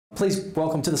Please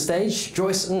welcome to the stage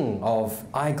Joyce Ng of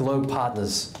iGlobe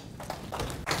Partners.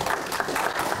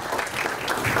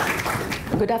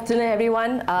 Good afternoon,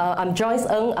 everyone. I'm Joyce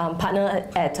Ng. I'm partner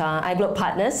at iGlobe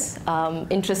Partners.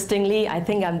 Interestingly, I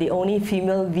think I'm the only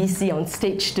female VC on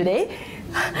stage today.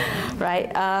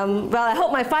 Right. Well, I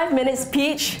hope my 5-minute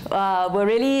speech will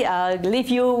really leave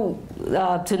you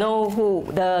to know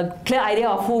the clear idea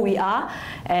of who we are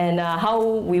and how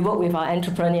we work with our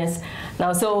entrepreneurs.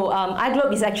 Now, so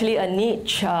iGlobe is actually a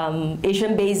niche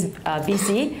Asian-based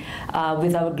VC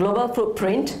with a global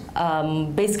footprint.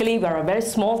 Basically, we're a very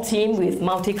small team with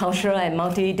multicultural and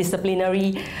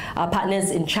multidisciplinary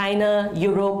partners in China,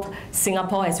 Europe,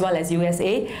 Singapore, as well as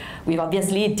USA, with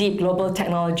obviously deep global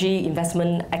technology investment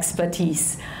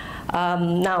expertise.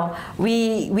 Now,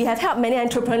 we have helped many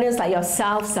entrepreneurs like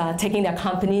yourselves taking their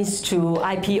companies to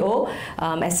IPO,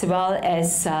 as well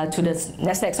as to the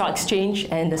Nasdaq Stock Exchange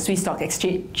and the Swiss Stock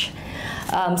Exchange.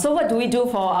 So what do we do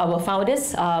for our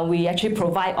founders? We actually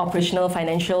provide operational,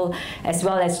 financial, as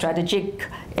well as strategic,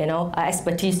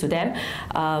 expertise to them.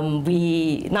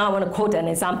 Now I want to quote an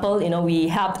example. We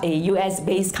helped a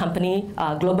US-based company,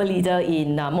 global leader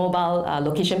in mobile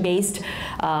location-based,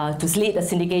 to lead the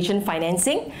syndication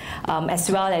financing, as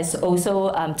well as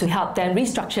also to help them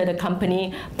restructure the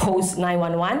company post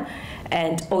 9/11.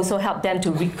 And also help them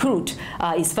to recruit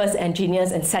its first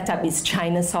engineers and set up its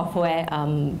China software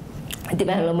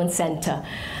development center.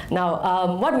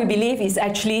 Now, what we believe is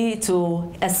actually to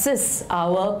assist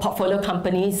our portfolio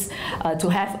companies to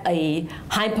have a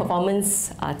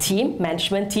high-performance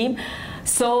management team.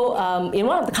 So in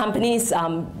one of the companies,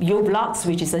 uBlocks,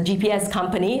 which is a GPS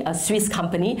company, a Swiss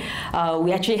company,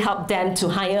 we actually help them to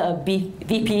hire a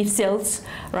VP sales,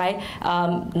 right?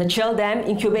 Nurture them,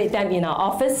 incubate them in our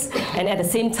office, and at the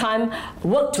same time,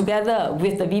 work together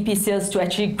with the VP sales to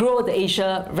actually grow the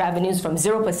Asia revenues from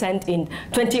 0% in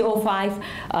 2005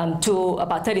 to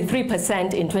about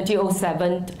 33% in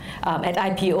 2007 at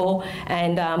IPO.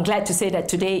 And I'm glad to say that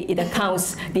today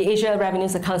the Asia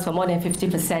revenues accounts for more than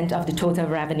 50% of the total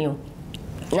revenue.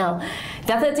 Now,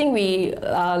 the other thing we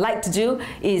like to do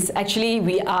is actually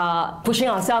we are pushing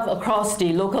ourselves across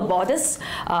the local borders.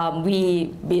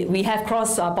 We have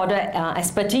cross-border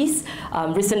expertise.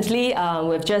 Recently,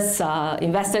 we've just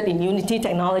invested in Unity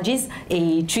Technologies,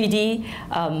 a 3D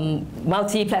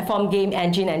multi-platform game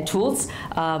engine and tools.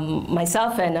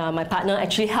 Myself and my partner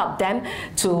actually helped them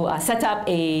to set up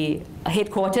a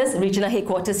regional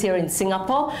headquarters here in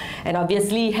Singapore, and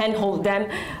obviously handhold them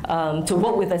to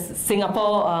work with the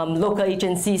Singapore local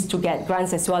agencies to get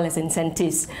grants as well as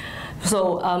incentives.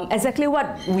 So exactly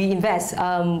what we invest,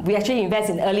 we actually invest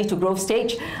in early to growth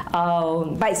stage,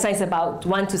 bite size about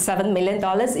 $1 to $7 million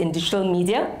in digital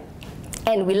media.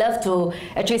 And we love to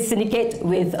actually syndicate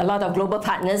with a lot of global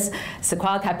partners,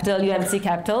 Sequoia Capital, UMC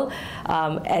Capital.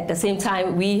 At the same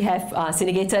time, we have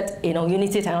syndicated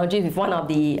Unity Technology with one of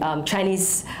the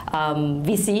Chinese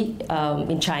VC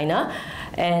in China.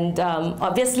 And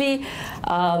obviously,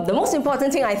 the most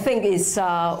important thing I think is,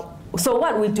 so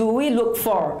what we look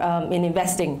for in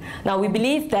investing. Now, we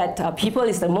believe that people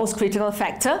is the most critical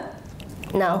factor.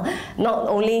 Now, not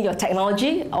only your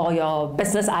technology or your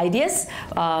business ideas,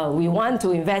 we want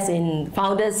to invest in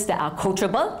founders that are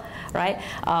coachable, right?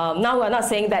 Now, we're not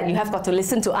saying that you have got to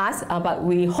listen to us, but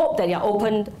we hope that you're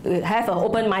have an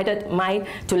open-minded mind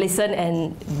to listen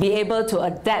and be able to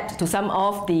adapt to some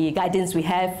of the guidance we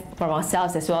have from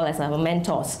ourselves as well as our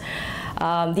mentors.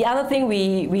 The other thing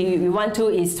we want to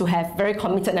is to have very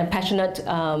committed and passionate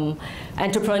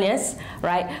entrepreneurs,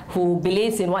 right, who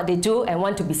believes in what they do and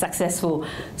want to be successful.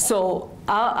 So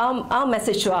our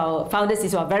message to our founders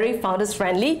is we are very founders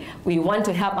friendly. We want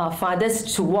to help our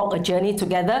founders to walk a journey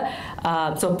together.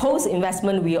 So post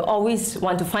investment, we always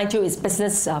want to fine-tune its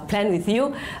business plan with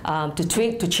you to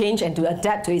tweak, to change, and to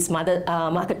adapt to its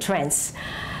market trends.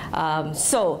 All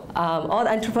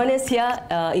the entrepreneurs here,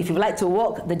 if you'd like to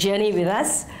walk the journey with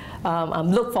us, I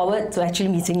look forward to actually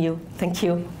meeting you. Thank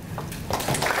you.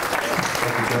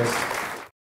 Thank you, Joyce.